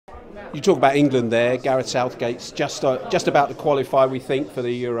You talk about England there. Gareth Southgate's just about to qualify, we think, for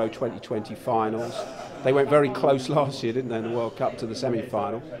the Euro 2020 finals. They went very close last year, didn't they, in the World Cup to the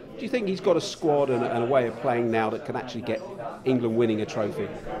semi-final. Do you think he's got a squad and a way of playing now that can actually get England winning a trophy?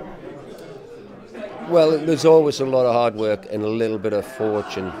 Well, there's always a lot of hard work and a little bit of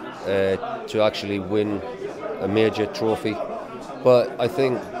fortune to actually win a major trophy. But I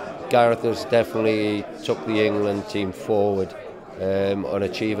think Gareth has definitely took the England team forward on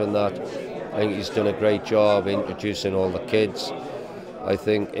achieving that. I think he's done a great job introducing all the kids. I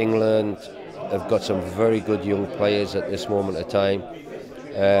think England have got some very good young players at this moment of time.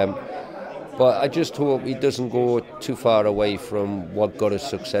 But I just hope he doesn't go too far away from what got us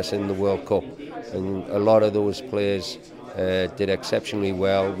success in the World Cup. And a lot of those players did exceptionally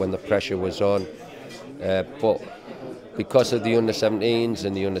well when the pressure was on. But because of the under-17s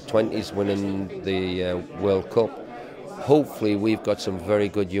and the under-20s winning the World Cup, hopefully we've got some very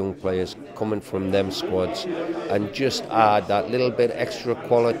good young players coming from them squads and just add that little bit extra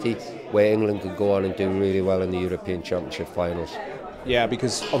quality where England could go on and do really well in the European Championship finals. Yeah,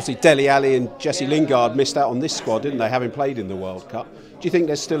 because obviously Dele Alli and Jesse Lingard missed out on this squad, didn't they, having played in the World Cup. Do you think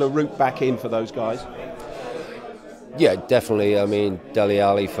there's still a route back in for those guys? Yeah, definitely. I mean, Dele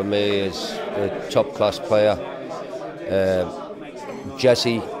Alli for me is a top-class player.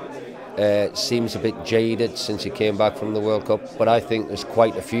 Jesse seems a bit jaded since he came back from the World Cup, but I think there's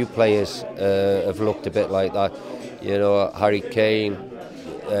quite a few players have looked a bit like that. You know, Harry Kane,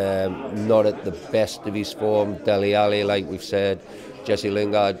 not at the best of his form. Dele Alli, like we've said, Jesse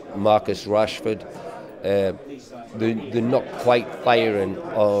Lingard, Marcus Rashford. They're not quite firing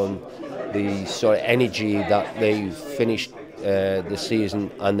on the sort of energy that they finished the season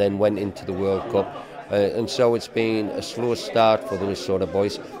and then went into the World Cup. And so it's been a slow start for those sort of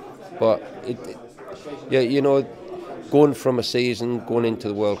boys. But, you know, going from a season, going into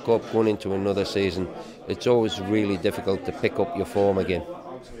the World Cup, going into another season, it's always really difficult to pick up your form again.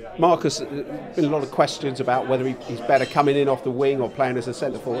 Marcus, there's been a lot of questions about whether he's better coming in off the wing or playing as a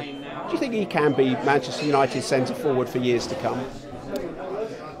centre-forward. Do you think he can be Manchester United's centre-forward for years to come?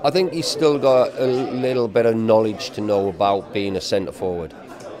 I think he's still got a little bit of knowledge to know about being a centre-forward.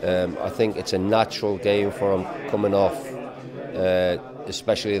 I think it's a natural game for him coming off,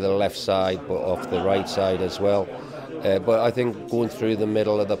 especially the left side, but off the right side as well. But I think going through the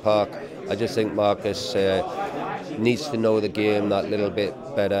middle of the park, I just think Marcus needs to know the game that little bit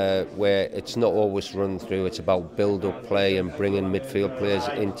better, where it's not always run through, it's about build-up play and bringing midfield players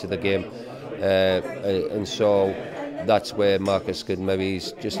into the game. And so that's where Marcus could maybe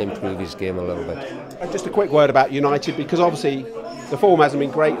just improve his game a little bit. Just a quick word about United, because obviously the form hasn't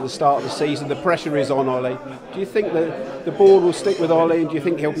been great at the start of the season. The pressure is on Ole. Do you think that the board will stick with Ole, and do you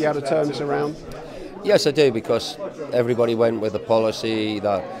think he'll be able to turn this around? Yes, I do, because everybody went with a policy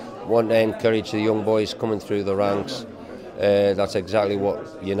that want to encourage the young boys coming through the ranks. That's exactly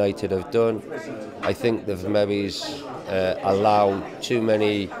what United have done. I think they've maybe allowed too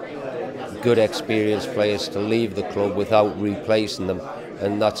many good experienced players to leave the club without replacing them,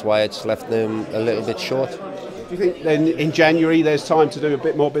 and that's why it's left them a little bit short. Do you think then in January there's time to do a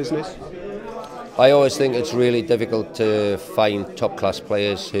bit more business? I always think it's really difficult to find top-class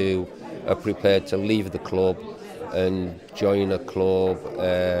players who are prepared to leave the club and join a club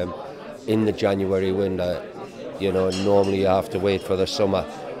in the January window. You know, normally you have to wait for the summer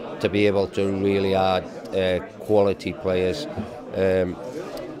to be able to really add quality players.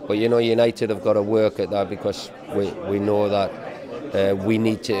 But you know, United have got to work at that, because we know that we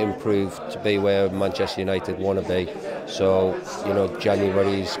need to improve to be where Manchester United want to be. So, you know,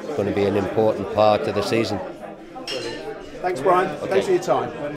 January is going to be an important part of the season. Thanks, Bryan. Okay. Thanks for your time.